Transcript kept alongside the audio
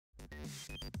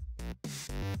Lock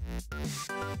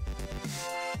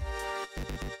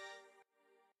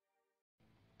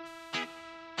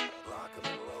 'em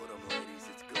and load 'em, ladies,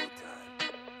 it's go time.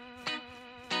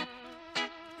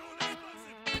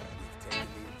 We've taken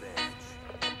the advantage.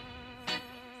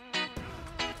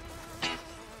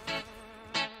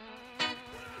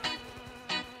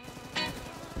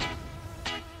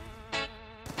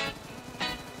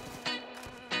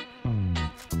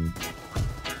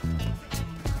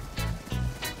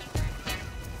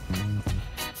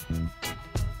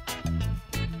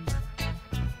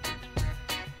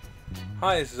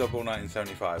 Hi, this is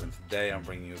Oddball1975 and today I'm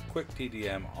bringing you a quick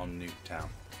TDM on Nuketown.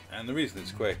 And the reason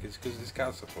it's quick is because it's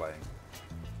Casa playing.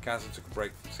 Casa took a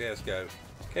break from CSGO,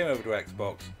 came over to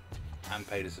Xbox and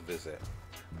paid us a visit.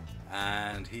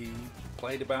 And he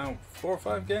played about 4 or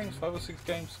 5 games, 5 or 6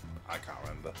 games, I can't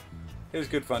remember. It was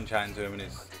good fun chatting to him and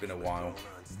it's been a while.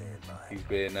 He's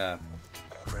been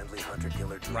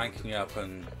ranking up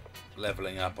and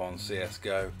leveling up on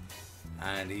CSGO.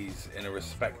 And he's in a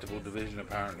respectable division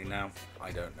apparently now.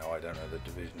 I don't know the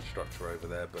division structure over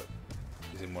there, but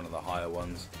he's in one of the higher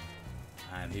ones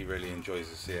and he really enjoys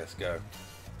the CSGO,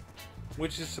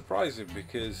 which is surprising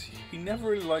because he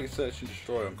never really liked search and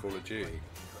destroy on Call of Duty,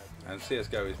 and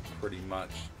CSGO is pretty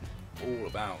much all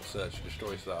about search and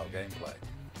destroy style gameplay.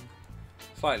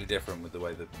 Slightly different with the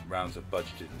way the rounds are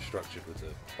budgeted and structured with the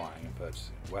buying and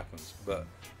purchasing of weapons, but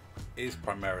it is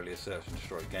primarily a search and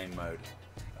destroy game mode,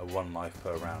 a 1 life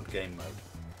per round game mode.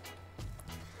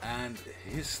 And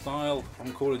his style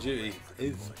from Call of Duty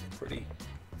is pretty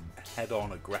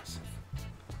head-on aggressive.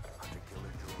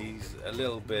 He's a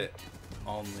little bit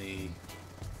on the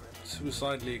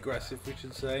suicidally aggressive, we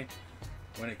should say,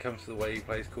 when it comes to the way he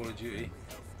plays Call of Duty.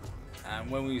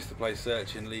 And when we used to play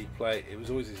Search in League play, it was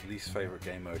always his least favourite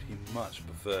game mode. He much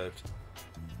preferred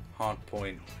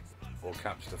Hardpoint or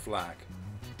Capture the Flag.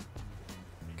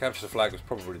 Capture the Flag was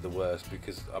probably the worst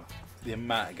because the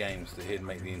amount of games that he'd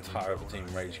make the entire other team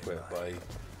rage quit by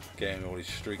getting all his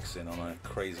streaks in on a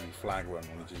crazy flag run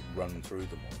when he just run through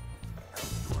them all.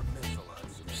 It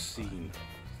was obscene.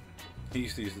 He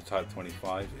used to use the Type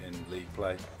 25 in League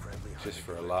play just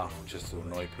for a laugh, just to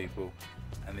annoy people,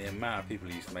 and the amount of people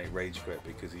he used to make rage quit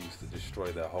because he used to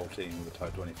destroy their whole team with the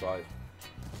Type 25.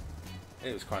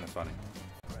 It was kind of funny.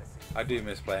 I do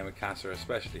miss playing with Casa,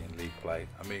 especially in League play.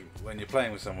 I mean, when you're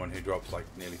playing with someone who drops like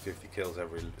nearly 50 kills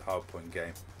every hardpoint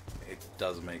game, it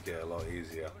does make it a lot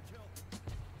easier.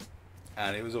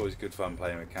 And it was always good fun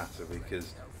playing with Casa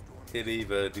because he'd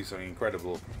either do something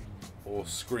incredible or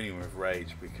scream with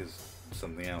rage because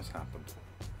something else happened.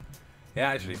 It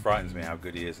actually frightens me how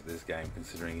good he is at this game,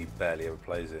 considering he barely ever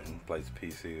plays it and plays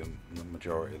PC the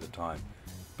majority of the time.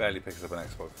 Barely picks up an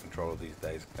Xbox controller these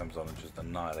days, comes on and just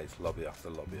annihilates lobby after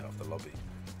lobby after lobby.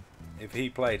 If he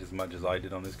played as much as I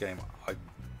did on this game, I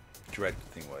dread to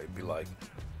think what it'd be like,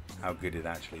 how good it'd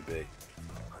actually be.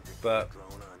 But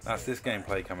that's this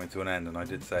gameplay coming to an end, and I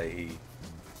did say he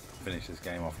finished this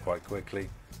game off quite quickly,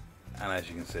 and as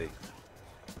you can see,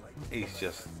 he's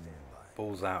just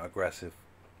balls out aggressive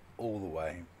all the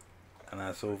way. And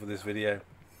that's all for this video,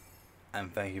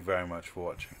 and thank you very much for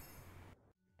watching.